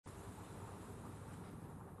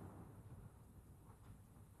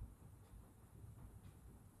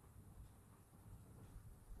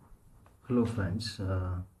Hello friends,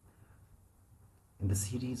 in the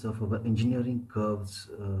series of our engineering curves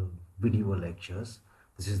video lectures,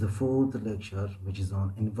 this is the fourth lecture which is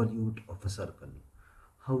on involute of a circle.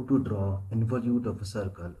 How to draw involute of a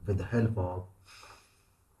circle with the help of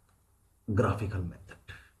graphical method.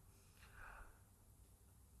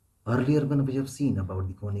 Earlier when we have seen about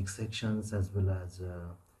the conic sections as well as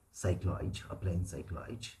cycloid, a plane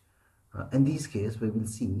cycloid. In this case, we will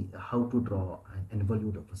see how to draw an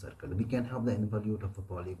involute of a circle. We can have the involute of a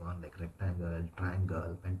polygon like rectangle,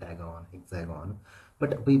 triangle, pentagon, hexagon,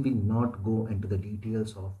 but we will not go into the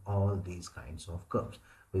details of all these kinds of curves.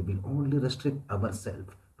 We will only restrict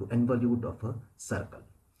ourselves to involute of a circle.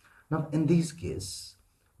 Now, in this case,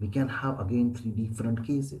 we can have again three different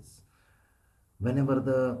cases. Now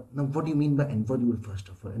what do you mean by involute? First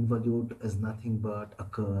of all, involute is nothing but a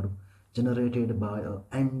curve generated by an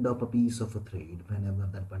end of a piece of a thread whenever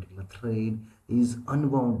that particular thread is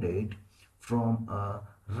unwounded from a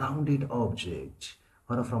rounded object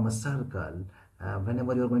or from a circle.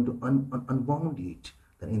 Whenever you're going to unwound it,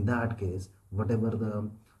 then in that case, whatever the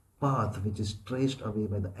path which is traced away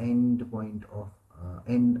by the end point of or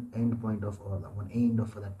the one end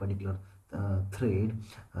of that particular thread,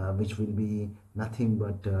 which will be nothing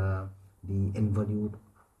but the involute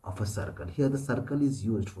of a circle. Here the circle is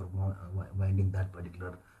used for winding that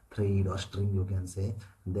particular thread or string, you can say.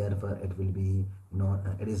 Therefore it will be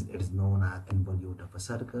it is known as involute of a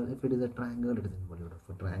circle. If it is a triangle, it is involute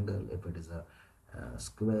of a triangle. If it is a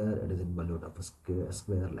square, it is involute of a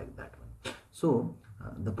square, like that one. So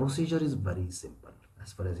the procedure is very simple.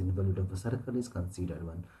 As far as involute of a circle is considered,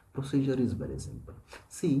 one procedure is very simple.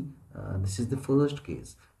 See, this is the first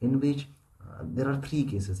case in which there are three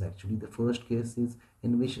cases actually. The first case is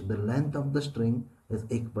in which the length of the string is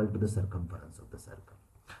equal to the circumference of the circle.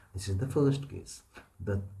 This is the first case.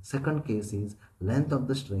 The second case is length of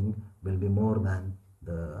the string will be more than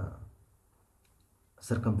the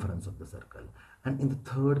circumference of the circle, and in the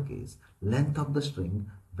third case, length of the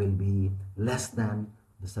string will be less than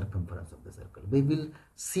the circumference of the circle. We will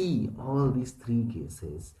see all these three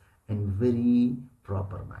cases in very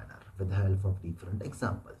proper manner with the help of different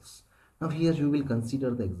examples. Now here you will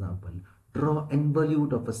consider the example. Draw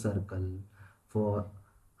involute of a circle for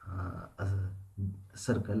a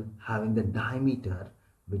circle having the diameter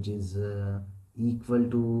which is equal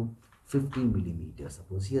to 50 millimeters.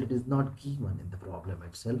 Suppose here it is not given in the problem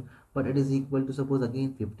itself, but it is equal to, suppose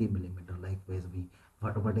again, 50 millimeter. Likewise,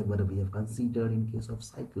 whatever we have considered in case of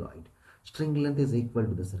cycloid, string length is equal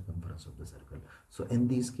to the circumference of the circle. So in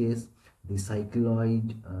this case, the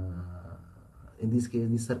cycloid, in this case,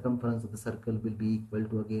 the circumference of the circle will be equal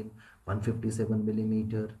to again 157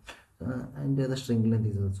 millimeter, and the string length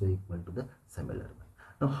is also equal to the similar one.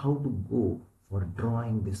 Now how to go for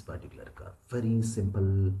drawing this particular curve? Very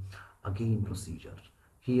simple again procedure.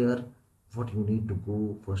 Here what you need to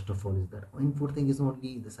go first of all is that input thing is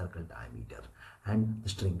only the circle diameter and the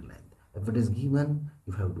string length. If it is given,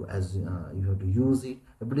 you have to use it.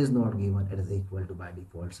 If it is not given, it is equal to by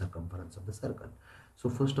default circumference of the circle. So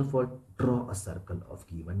first of all, draw a circle of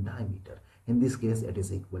given diameter. In this case, it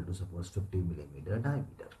is equal to, suppose, 50 millimeter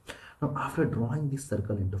diameter. Now after drawing this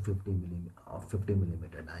circle into 50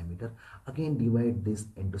 millimeter diameter, again divide this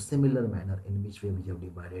into similar manner in which way we have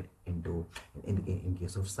divided into in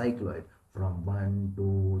case of cycloid, from 1,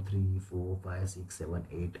 2, 3, 4, 5, 6,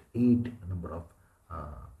 7, 8 number of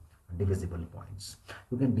divisible points.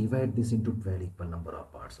 You can divide this into 12 equal number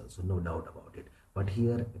of parts also, no doubt about it. But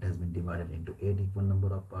here it has been divided into 8 equal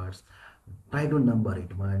number of parts. Try to number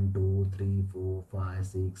it: 1, 2, 3, 4, 5,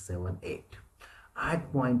 6, 7, 8.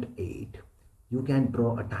 At point 8, you can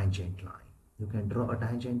draw a tangent line. You can draw a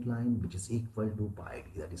tangent line which is equal to pi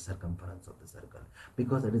d, that is circumference of the circle,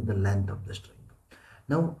 because it is the length of the string.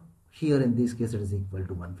 Now here in this case it is equal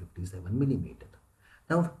to 157 millimeter.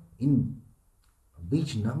 Now in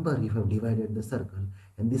which number you have divided the circle,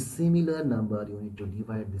 and this similar number you need to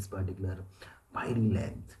divide this particular pi d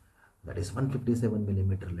length, that is 157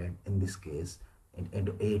 millimeter length in this case,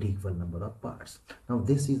 into 8 equal number of parts. Now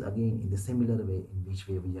this is again in the similar way in which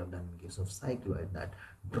way we have done in case of cycloid, that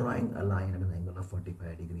drawing a line at an angle of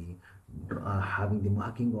 45 degree, having the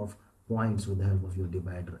marking of points with the help of your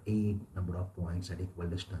divider, 8 number of points at equal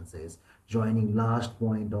distances, joining last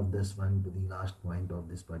point of this one to the last point of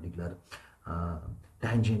this particular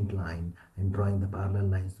tangent line, and drawing the parallel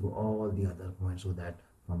lines through all the other points, so that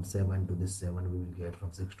from 7 to this 7 we will get,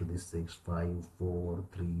 from 6 to this 6, 5, 4,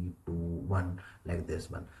 3, 2, 1, like this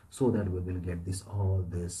one, so that we will get this all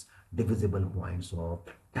this divisible points of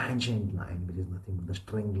tangent line, which is nothing but the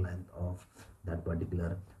string length of that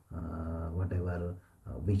particular whatever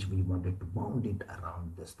which we wanted to bound it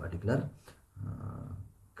around this particular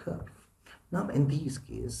curve. Now in this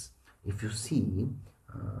case, if you see,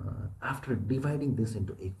 after dividing this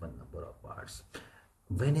into equal number of parts,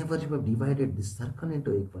 whenever you have divided this circle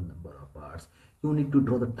into equal number of parts, you need to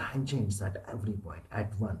draw the tangents at every point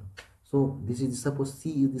at 1. So this is, suppose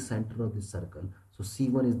C is the center of this circle, so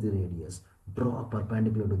C1 is the radius. Draw a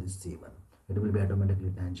perpendicular to this C1, it will be automatically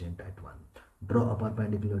tangent at 1. Draw a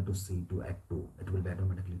perpendicular to C2 at 2, it will be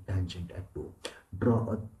automatically tangent at 2.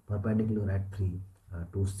 Draw a perpendicular at 3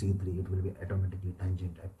 to C3, it will be automatically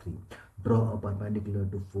tangent at 3. Draw a perpendicular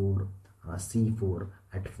to 4 C4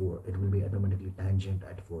 at 4, it will be automatically tangent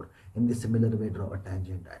at 4. In the similar way, draw a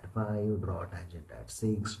tangent at 5, draw a tangent at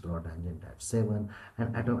 6, draw a tangent at 7,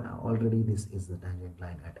 and already this is the tangent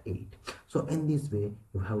line at 8. So in this way,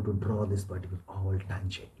 you have to draw this particular all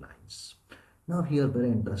tangent lines. Now here,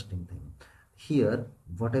 very interesting thing. Here,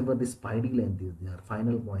 whatever this pi d length is, their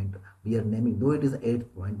final point, we are naming, though it is the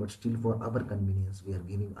 8th point, but still for our convenience, we are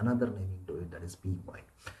giving another naming to it, that is P point,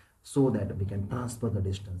 so that we can transfer the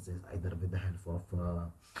distances either with the help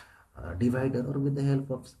of divider or with the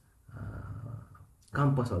help of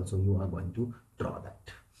compass also. You are going to draw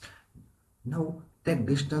that. Now take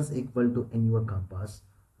distance equal to in your compass.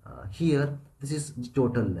 Here this is the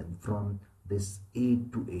total length from this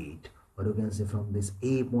 8 to 8, or you can say from this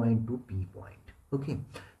A point to P point. Okay,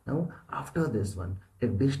 now after this one,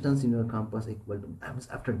 take distance in your compass equal to,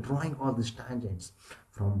 after drawing all these tangents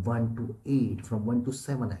from 1 to 8, from 1 to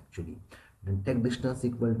 7 actually, then take distance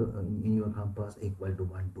equal to in your compass equal to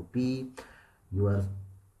 1 to P. Your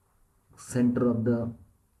center of the,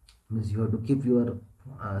 means you have to keep your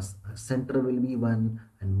center will be 1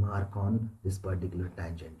 and mark on this particular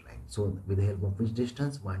tangent line. So with the help of which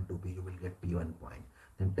distance, 1 to P, you will get P1 point.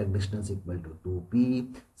 Then take distance equal to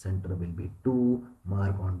 2P, center will be 2,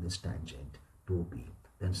 mark on this tangent 2P.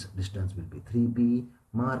 Then distance will be 3P,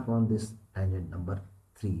 mark on this tangent number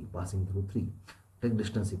 3, passing through 3. Take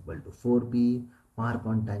distance equal to 4P, mark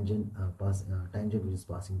on tangent tangent which is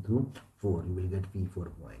passing through 4, you will get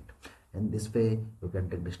P4 point. And this way you can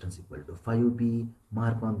take distance equal to 5P,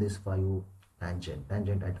 mark on this 5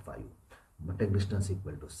 tangent at 5. But take distance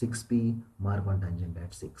equal to 6P, mark on tangent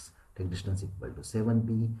at 6. Take distance equal to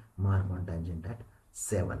 7P, mark on tangent at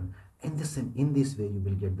 7. In this way you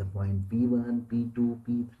will get the point P1, P2,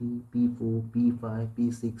 P3, P4, P5,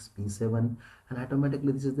 P6, P7, and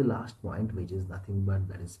automatically this is the last point, which is nothing but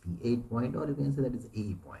that is P8 point, or you can say that is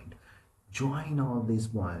A point. Join all these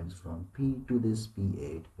points from P to this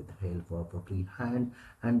P8 with the help of a free hand,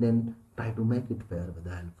 and then try to make it fair with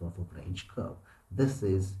the help of a branch curve. This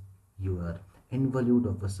is your involute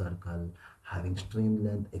of a circle having stream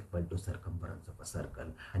length equal to circumference of a circle.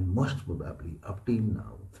 And most probably up till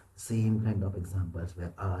now, same kind of examples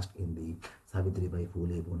were asked in the Savitribai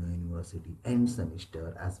Phule Pune University end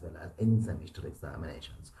semester as well as in semester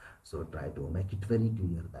examinations. So try to make it very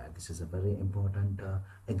clear that this is a very important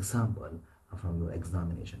example from your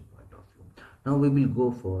examination point of view. Now we will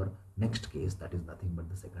go for next case, that is nothing but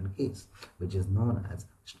the second case, which is known as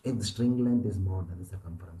if the string length is more than the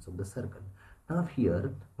circumference of the circle. Now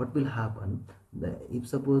here what will happen, if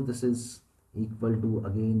suppose this is equal to,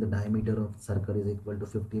 again the diameter of circle is equal to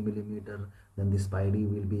 50 millimeter, then this pi d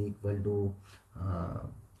will be equal to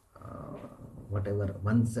whatever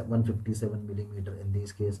 157 millimeter in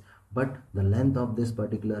this case, but the length of this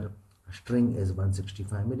particular string is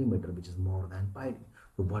 165 millimeter, which is more than pi d.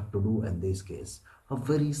 So what to do in this case? A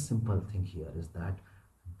very simple thing here is that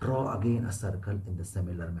draw again a circle in the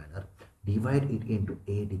similar manner, divide it into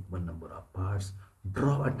 8 equal number of parts,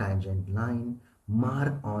 draw a tangent line,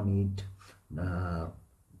 mark on it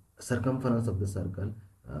circumference of the circle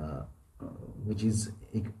which is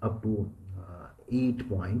up to 8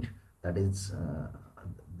 point, that is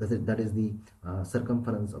the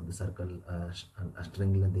circumference of the circle,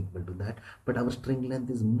 string length equal to that, but our string length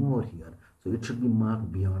is more here, so it should be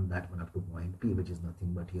marked beyond that one up to point P, which is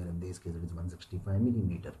nothing but here in this case it is 165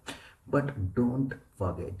 millimeter. But don't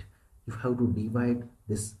forget, you have to divide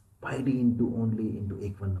this pi d into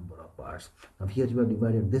equal number of parts. Now here you have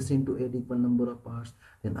divided this into 8 equal number of parts,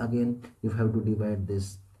 then again you have to divide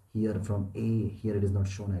this here from A, here it is not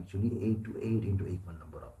shown actually, 8 to 8 into equal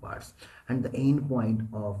number of parts, and the end point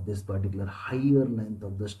of this particular higher length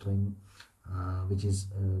of the string which is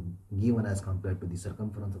given as compared to the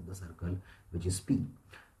circumference of the circle, which is P.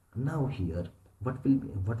 Now here what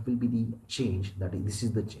will be the change, that is, this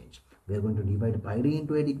is the change. We are going to divide pi d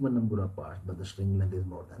into 8 equal number of parts, but the string length is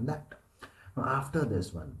more than that. Now after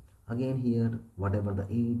this one, again here whatever the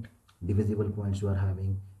 8 divisible points you are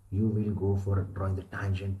having, you will go for drawing the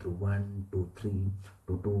tangent through 1 2 3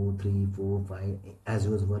 to 2 3 4 5 as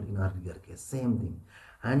usual in earlier case, same thing.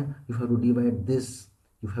 And you have to divide this,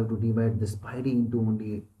 you have to divide this pi d into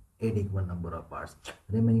only 8 equal number of parts.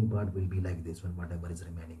 Remaining part will be like this one, whatever is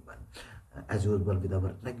remaining one, as usual with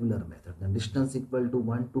our regular method. Then distance equal to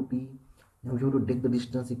 1 to p. Now you have to take the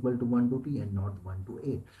distance equal to 1 to p and not 1 to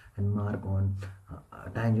 8, and mark on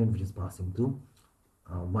tangent which is passing through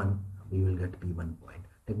 1, we will get p1 point.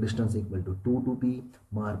 Take distance equal to 2 to p,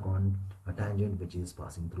 mark on a tangent which is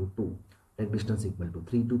passing through 2. Take distance equal to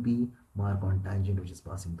 3 to p, mark on tangent which is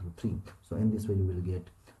passing through 3. So in this way you will get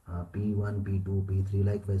p1, p2, p3,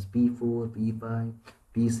 likewise p4, p5,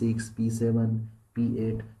 p6, p7,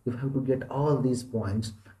 p8. You have to get all these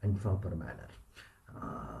points in proper manner.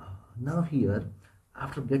 Now here,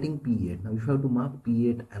 after getting p8, now you have to mark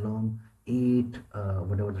p8 along 8,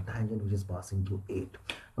 whatever the tangent which is passing through 8.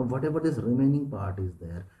 Now whatever this remaining part is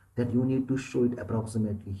there, that you need to show it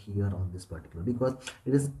approximately here on this particular, because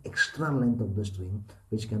it is extra length of the string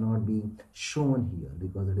which cannot be shown here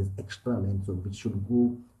because it is extra length, so which should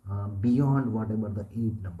go beyond whatever the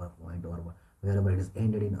 8 number point or wherever it is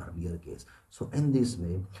ended in earlier case. So in this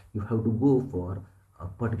way you have to go for a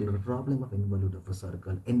particular problem of involute of a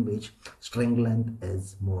circle in which string length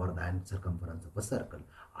is more than circumference of a circle.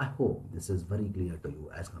 I hope this is very clear to you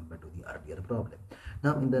as compared to the earlier problem.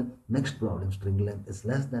 Now in the next problem, string length is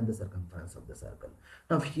less than the circumference of the circle.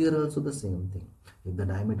 Now here also the same thing. If the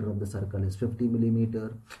diameter of the circle is 50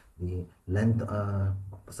 millimeter, the length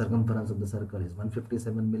circumference of the circle is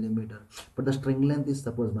 157 millimeter, but the string length is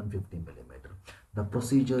suppose 150 millimeter. The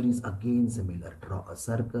procedure is again similar. Draw a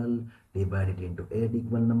circle, divide it into 8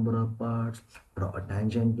 equal number of parts, draw a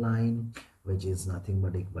tangent line which is nothing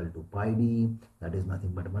but equal to pi d, that is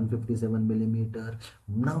nothing but 157 millimeter.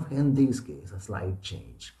 Now in this case a slight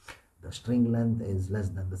change. The string length is less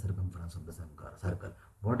than the circumference of the circle.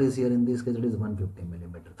 What is here in this case? It is 150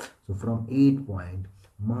 millimeter. So from 8 point,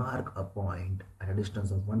 mark a point at a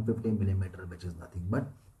distance of 150 millimeter, which is nothing but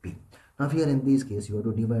p. Now here in this case you have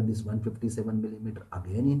to divide this 157 millimeter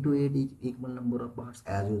again into 8 equal number of parts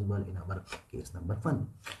as usual in our case number 1.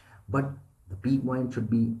 But the p point should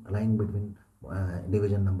be lying between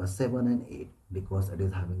division number 7 and 8 because it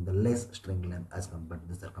is having the less string length as compared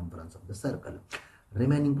to the circumference of the circle.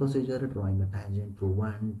 Remaining procedure, drawing a tangent through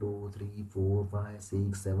 1, 2, 3, 4, 5,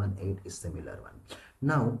 6, 7, 8 is similar one.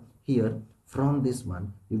 Now here from this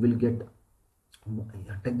one you will get,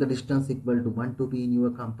 take the distance equal to 1 to p in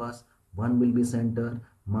your compass, 1 will be center,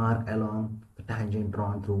 mark along the tangent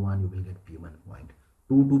drawn through 1, you will get p1 point.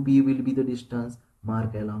 2 to p will be the distance,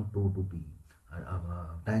 mark along 2 to p,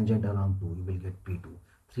 tangent along 2, you will get p2.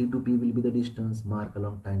 3 to p will be the distance, mark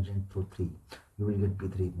along tangent through 3, you will get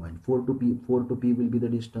p3 point. 4 to p will be the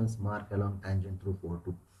distance, mark along tangent through 4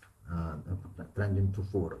 to tangent through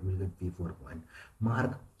 4, you will get p4 point.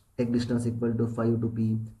 Mark, take distance equal to 5 to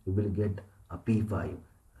p, you will get a p5.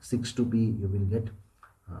 6 to p you will get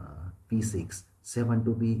p6. 7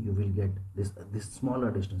 to p you will get this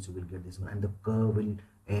smaller distance, you will get this one, and the curve will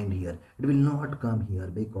end here. It will not come here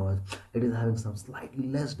because it is having some slightly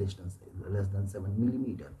less distance, less than 7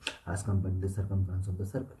 millimeter as compared to the circumference of the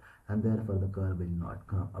circle, and therefore the curve will not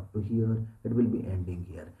come up to here, it will be ending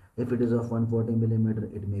here. If it is of 140 millimeter,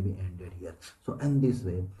 it may be ended here. So in this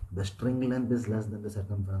way, the string length is less than the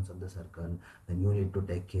circumference of the circle, then you need to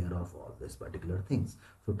take care of all these particular things.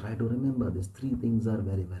 So try to remember these 3 things are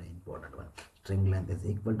very important one. String length is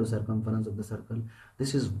equal to circumference of the circle.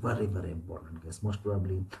 This is very important case. Most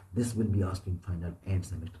probably this will be asked in final end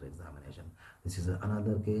semester examination. This is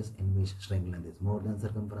another case in which string length is more than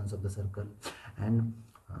circumference of the circle, and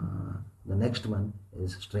the next one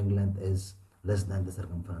is string length is less than the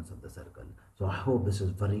circumference of the circle. So I hope this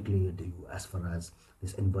is very clear to you as far as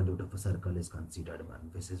this involute of a circle is considered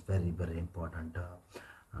one. This is very important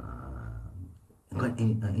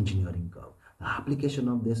engineering curve. The application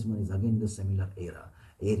of this one is again the similar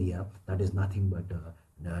area that is nothing but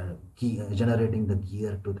generating the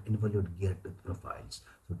gear tooth, involute gear tooth profiles.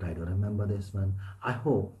 So try to remember this one. I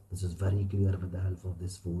hope this is very clear with the help of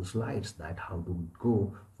these 4 slides that how to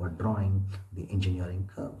go for drawing the engineering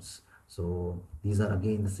curves. So these are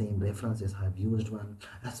again the same references I have used one,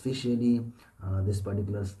 especially this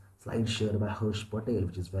particular slide shared by Harsh Patel,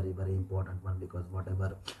 which is very important one, because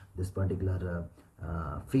whatever this particular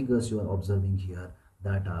figures you are observing here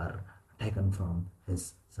that are taken from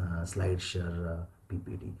his slide share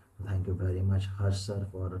PPT. So thank you very much Harsh sir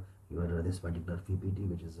for your this particular PPT,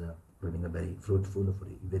 which is proving a very fruitful,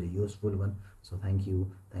 very useful one. So thank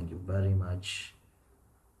you very much.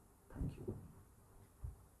 Thank you.